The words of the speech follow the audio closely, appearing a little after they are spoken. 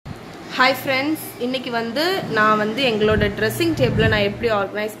Hi friends, இன்னைக்கு வந்து நான் வந்து எங்களோட dressing table நான் எப்படி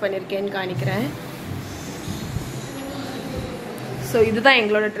ஆர்கனைஸ் பண்ணிருக்கேன்னு காணிக்கிறேன். சோ இதுதான்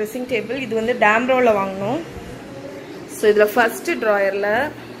எங்களோட dressing table. இது வந்து டேம்ரோல வாங்குனோம். சோ இதுல first drawerல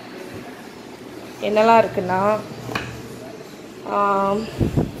என்னலாம் இருக்குன்னா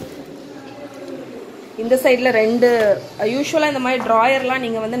இந்த சைடுல ரெண்டு யூசுவலா இந்த மாதிரி drawerலாம்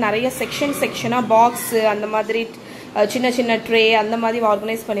நீங்க வந்து நிறைய செக்ஷனா பாக்ஸ் அந்த மாதிரி சின்ன சின்ன ட்ரே அந்த மாதிரி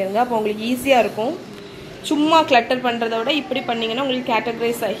ஆர்கனைஸ் பண்ணிருங்க. அப்போ உங்களுக்கு ஈஸியா இருக்கும். சும்மா கிளட்டர் பண்றதை விட இப்படி பண்ணீங்கன்னா உங்களுக்கு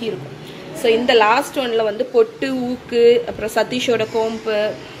கேட்டகரைஸ் ஆகி இருக்கும். ஸோ இந்த லாஸ்ட் ஒன்ல வந்து பொட்டு ஊக்கு அப்புறம் சதீஷோட கோம்பு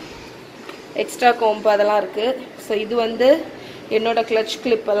எக்ஸ்ட்ரா கோம்பு அதெல்லாம் இருக்கு. ஸோ இது வந்து என்னோட கிளட்ச்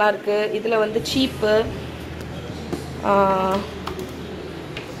கிளிப் எல்லாம் இருக்கு. இதுல வந்து சீப்பு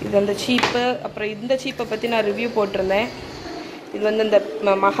இது வந்து சீப்பு. அப்புறம் இந்த சீப்பை பத்தி நான் ரிவ்யூ போட்டிருந்தேன். இது வந்து இந்த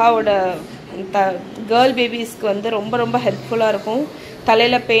மகாவோட கேர்ள் பேபிஸ்க்கு வந்து ரொம்ப ரொம்ப ஹெல்ப்ஃபுல்லாக இருக்கும்.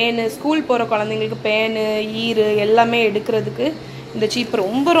 தலையில் பேனு ஸ்கூல் போகிற குழந்தைங்களுக்கு பேனு ஈரு எல்லாமே எடுக்கிறதுக்கு இந்த சீப்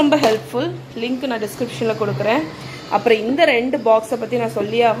ரொம்ப ரொம்ப ஹெல்ப்ஃபுல். லிங்க் நான் டிஸ்கிரிப்ஷனில் கொடுக்குறேன். அப்புறம் இந்த ரெண்டு பாக்ஸை பற்றி நான்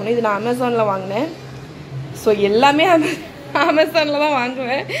சொல்லியே ஆகணும். இது நான் அமேசானில் வாங்கினேன். ஸோ எல்லாமே அமேசானில் தான்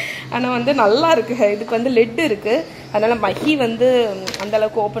வாங்குவேன். ஆனால் வந்து நல்லா இருக்கு. இதுக்கு வந்து லெட் இருக்குது. அதனால் மஹி வந்து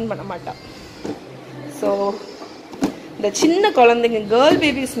அந்தளவுக்கு ஓப்பன் பண்ண மாட்டான். ஸோ இந்த சின்ன குழந்தைங்க கேர்ள்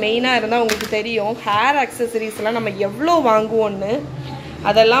பேபிஸ் மெயினாக இருந்தால் உங்களுக்கு தெரியும் ஹேர் அக்சசரிஸ்லாம் நம்ம எவ்வளோ வாங்குவோன்னு.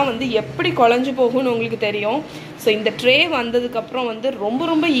 அதெல்லாம் வந்து எப்படி குழஞ்சு போகும்னு உங்களுக்கு தெரியும். ஸோ இந்த ட்ரே வந்ததுக்கப்புறம் வந்து ரொம்ப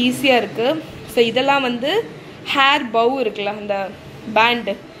ரொம்ப ஈஸியாக இருக்குது. ஸோ இதெல்லாம் வந்து ஹேர் பவு இருக்குல்ல அந்த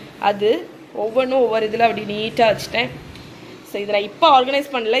பேண்டு அது ஒவ்வொன்றும் ஒவ்வொரு இதில் அப்படி நீட்டாக வச்சுட்டேன். ஸோ இதை நான் இப்போ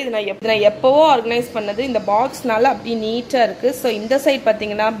ஆர்கனைஸ் பண்ணல. இது நான் எப்போவோ ஆர்கனைஸ் பண்ணது. இந்த பாக்ஸ்னால அப்படி நீட்டாக இருக்குது. ஸோ இந்த சைட்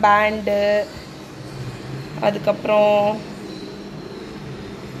பார்த்தீங்கன்னா பேண்டு அதுக்கப்புறம்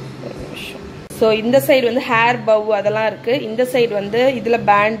ஸோ இந்த சைடு வந்து ஹேர் பவ் அதெல்லாம் இருக்குது. இந்த சைடு வந்து இதில்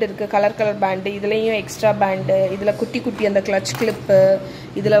பேண்ட் இருக்குது. Colour colour pant. இதுலேயும் எக்ஸ்ட்ரா பேண்டு. இதில் குட்டி குட்டி அந்த கிளட்ச் கிளிப்பு.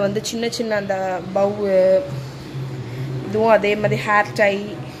 இதில் வந்து சின்ன சின்ன அந்த பவ்வு. இதுவும் அதே மாதிரி ஹேர் டை.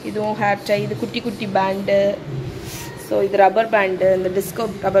 இதுவும் ஹேர் டை. இது குட்டி குட்டி பேண்டு. ஸோ இது ரப்பர் பேண்டு. இந்த டிஸ்கோ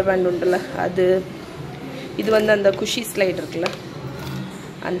ரப்பர் பேண்டு உண்டுல்ல அது. இது வந்து அந்த குஷி ஸ்லைடு இருக்குல்ல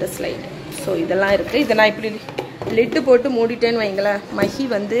அந்த ஸ்லைடு. ஸோ இதெல்லாம் இருக்குது. இதை நான் இப்படி லிட்டு போட்டு மூடிட்டேன்னு வைங்களேன், மஹி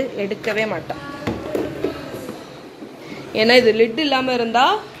வந்து எடுக்கவே மாட்டான். ஏன்னா இது லிட் இல்லாமல்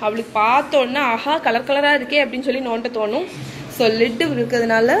இருந்தால் அவளுக்கு பார்த்தோன்னா ஆஹா கலர் கலராக இருக்கே அப்படின்னு சொல்லி நோண்ட தோணும். ஸோ லிட்டு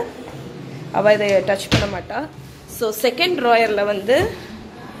இருக்கிறதுனால அவள் இதை டச் பண்ண மாட்டாள். ஸோ செகண்ட் ட்ராயரில் வந்து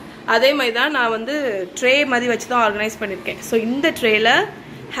அதே மாதிரி தான் நான் வந்து ட்ரே மாதிரி வச்சு தான் ஆர்கனைஸ் பண்ணியிருக்கேன். ஸோ இந்த ட்ரேயில்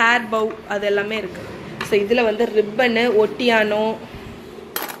ஹேர் பவ் அது எல்லாமே இருக்குது. ஸோ இதில் வந்து ரிப்பனு ஒட்டியானோ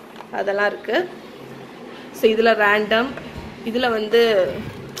அதெல்லாம் இருக்குது. ஸோ இதில் ரேண்டம். இதில் வந்து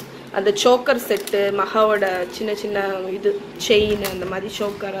அந்த சோக்கர் செட்டு மகாவோட சின்ன சின்ன இது செயின் அந்த மாதிரி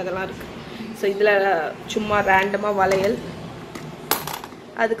சோக்கர் அதெல்லாம் இருக்குது. ஸோ இதில் சும்மா ரேண்டமாக வளையல்.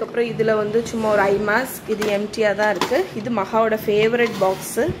 அதுக்கப்புறம் இதில் வந்து சும்மா ஒரு ஐ மாஸ்க். இது எம்டியாக தான் இருக்குது. இது மகாவோட ஃபேவரட்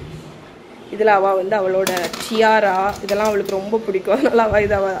பாக்ஸு. இதில் அவள் வந்து அவளோட டியாரா இதெல்லாம் அவளுக்கு ரொம்ப பிடிக்கும். அதனால் அவள்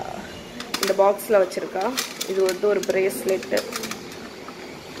இதை இந்த பாக்ஸில் வச்சுருக்கா. இது வந்து ஒரு பிரேஸ்லெட்டு.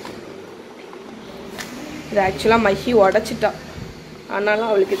 இது ஆக்சுவலாக மஹி உடச்சிட்டா. ஆனாலும்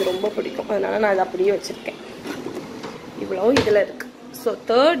அவளுக்கு இது ரொம்ப பிடிக்கும். அதனால் நான் இதை அப்படியே வச்சுருக்கேன். இவ்வளோ இதில் இருக்குது. ஸோ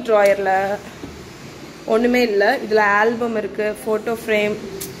தேர்ட் ட்ராயரில் ஒன்றுமே இல்லை. இதில் ஆல்பம் இருக்குது, ஃபோட்டோ ஃப்ரேம்,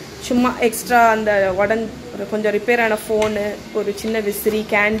 சும்மா எக்ஸ்ட்ரா அந்த கொஞ்சம் ரிப்பேர் ஆன ஃபோனு, ஒரு சின்ன விசிறி,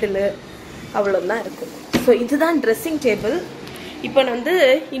 கேண்டிலு அவ்வளோதான் இருக்குது. ஸோ இதுதான் ட்ரெஸ்ஸிங் டேபிள். இப்போ வந்து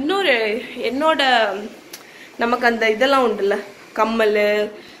இன்னொரு என்னோட நமக்கு அந்த இதெல்லாம் உண்டுல்ல கம்மல்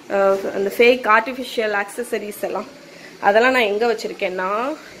அந்த ஃபேக் ஆர்டிஃபிஷியல் ஆக்சசரிஸ் எல்லாம் அதெல்லாம் நான் எங்கே வச்சுருக்கேன்னா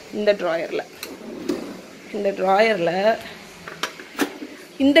இந்த ட்ராயரில்.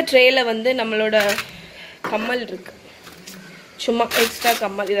 இந்த ட்ரேயில் வந்து நம்மளோட கம்மல் இருக்குது. சும்மா எக்ஸ்ட்ரா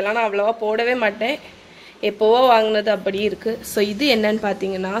கம்மல். இதெல்லாம் நான் அவ்வளோவா போடவே மாட்டேன். எப்போவோ வாங்கினது அப்படி இருக்குது. ஸோ இது என்னன்னு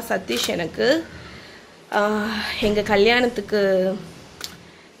பார்த்தீங்கன்னா சதீஷ் எனக்கு எங்கள் கல்யாணத்துக்கு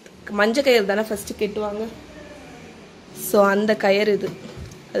மஞ்சள் கயிறு தானே ஃபஸ்ட்டு கெட்டுவாங்க. ஸோ அந்த கயிறு இது.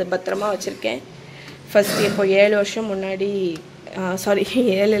 அது பத்திரமா வச்சுருக்கேன். ஃபஸ்ட்டு இப்போ 7 வருஷம் முன்னாடி 7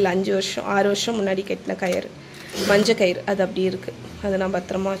 இல்லை 5 வருஷம் 6 வருஷம் முன்னாடி கட்டின கயிறு மஞ்சள் கயிறு. அது அப்படி இருக்குது. அதை நான்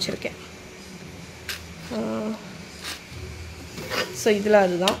பத்திரமா வச்சுருக்கேன். ஸோ இதில்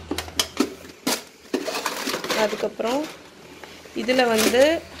அதுதான். அதுக்கப்புறம் இதில் வந்து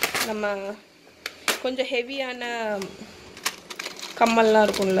நம்ம கொஞ்சம் ஹெவியான கம்மல்லாம்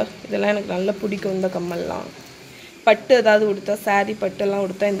இருக்கும்ல, இதெல்லாம் எனக்கு நல்லா பிடிக்கும். இந்த கம்மல்லாம் பட்டு ஏதாவது உடுத்தா சாரி பட்டுலாம்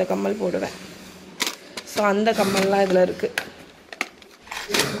உடுத்தா இந்த கம்மல் போடுவேன். ஸோ அந்த கம்மல்லாம் இதில் இருக்குது.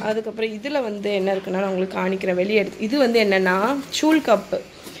 அதுக்கப்புறம் இதில் வந்து என்ன இருக்குன்னா நான் உங்களுக்கு காணிக்கிறேன் வெளியே எடுத்து. இது வந்து என்னென்னா சூல் கப்பு.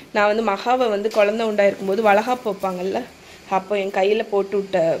 நான் வந்து மகாவை வந்து குழந்தை உண்டாயிருக்கும்போது வளகாப்பு வைப்பாங்கல்ல, அப்போ என் கையில் போட்டு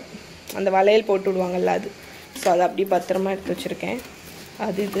விட்ட அந்த வளையல் போட்டு விடுவாங்கல்ல அது. ஸோ அதை அப்படி பத்திரமா எடுத்து வச்சுருக்கேன்.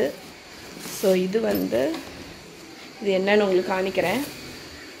 அது இது. ஸோ இது வந்து இது என்னன்னு உங்களுக்கு காணிக்கிறேன்.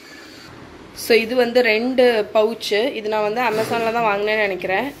 ஸோ இது வந்து 2 பவுச்சு. இது நான் வந்து அமேசானில் தான் வாங்கினேன்னு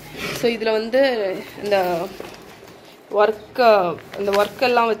நினைக்கிறேன். ஸோ இதில் வந்து இந்த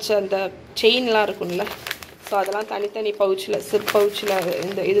ஒர்க்கெல்லாம் வச்ச அந்த செயின்லாம் இருக்கும்ல, ஸோ அதெல்லாம் தனித்தனி பவுச்சில், சிப் பவுச்சில்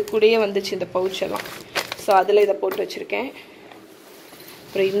இந்த இது கூடயே வந்துச்சு இந்த பவுச்செல்லாம். ஸோ அதில் இதை போட்டு வச்சுருக்கேன்.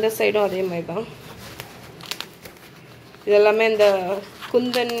 அப்புறம் இந்த சைடும் அதே மாதிரி தான். இதெல்லாமே இந்த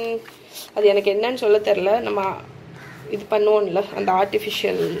குந்தன், அது எனக்கு என்னன்னு சொல்ல தெரில, நம்ம இது பண்ணுவோம்ல அந்த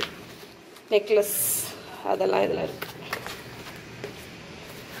ஆர்டிஃபிஷியல் நெக்லஸ், அதெல்லாம் இதில் இருக்குது.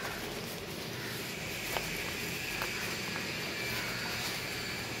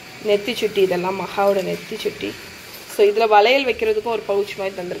 நெத்தி சுட்டி, இதெல்லாம் மகாவோட நெத்தி சுட்டி. ஸோ இதில் வளையல் வைக்கிறதுக்கும் ஒரு பவுச்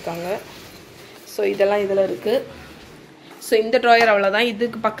மாதிரி தந்திருக்காங்க. ஸோ இதெல்லாம் இதில் இருக்குது. ஸோ இந்த ட்ராயர் அவ்வளோதான்.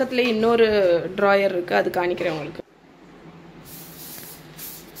 இதுக்கு பக்கத்துலேயே இன்னொரு ட்ராயர் இருக்குது, அது காணிக்கிறேன் உங்களுக்கு.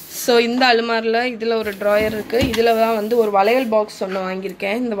 ஸோ இந்த அலுமாரில் இதில் ஒரு ட்ராயர் இருக்குது. இதில் தான் வந்து ஒரு வளையல் பாக்ஸ் ஒன்று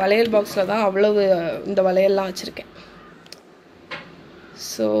வாங்கியிருக்கேன். இந்த வளையல் பாக்ஸில் தான் அவ்வளவு இந்த வளையல்லாம் வச்சுருக்கேன்.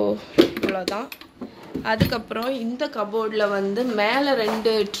 ஸோ இவ்வளோதான். அதுக்கப்புறம் இந்த கபோர்டில் வந்து மேலே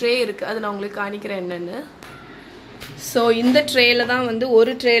 2 ட்ரே இருக்குது, அது நான் உங்களுக்கு காணிக்கிறேன் என்னென்னு. ஸோ இந்த ட்ரேயில் தான் வந்து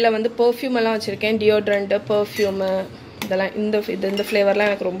ஒரு ட்ரேயில் வந்து பர்ஃப்யூம் எல்லாம் வச்சுருக்கேன். டியோட்ரண்ட்டு, பர்ஃப்யூமு, இதெல்லாம் இந்த ஃப்ளேவர்லாம்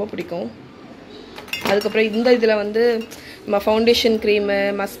எனக்கு ரொம்ப பிடிக்கும். அதுக்கப்புறம் இந்த இதில் வந்து நம்ம ஃபவுண்டேஷன் க்ரீமு,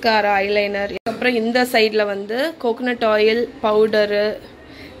 மஸ்காரா, ஐலைனர். அப்புறம் இந்த சைடில் வந்து கோகோனட் ஆயில், பவுடரு,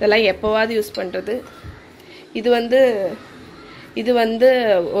 இதெல்லாம் எப்போவாது யூஸ் பண்ணுறது. இது வந்து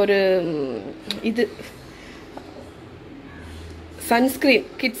ஒரு இது சன்ஸ்க்ரீன்,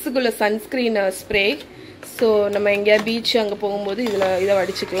 கிட்ஸுக்குள்ள சன்ஸ்க்ரீன் ஸ்ப்ரே. ஸோ நம்ம எங்கேயா பீச் அங்கே போகும்போது இதை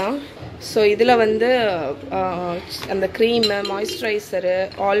வடிச்சுக்கலாம். ஸோ இதில் வந்து அந்த cream, மாய்ஸ்சரைசரு,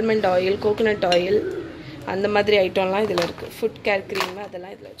 almond oil, coconut oil, அந்த மாதிரி ஐட்டம்லாம் இதில் இருக்குது. ஃபுட் கேர் க்ரீமு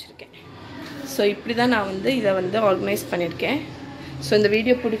அதெல்லாம் இதில் வச்சுருக்கேன். ஸோ இப்படி தான் நான் வந்து இதை வந்து ஆர்கனைஸ் பண்ணியிருக்கேன். ஸோ இந்த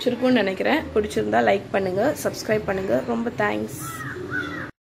வீடியோ பிடிச்சிருக்குன்னு நினைக்கிறேன். பிடிச்சிருந்தா லைக் பண்ணுங்கள், சப்ஸ்கிரைப் பண்ணுங்கள். ரொம்ப தேங்க்ஸ்.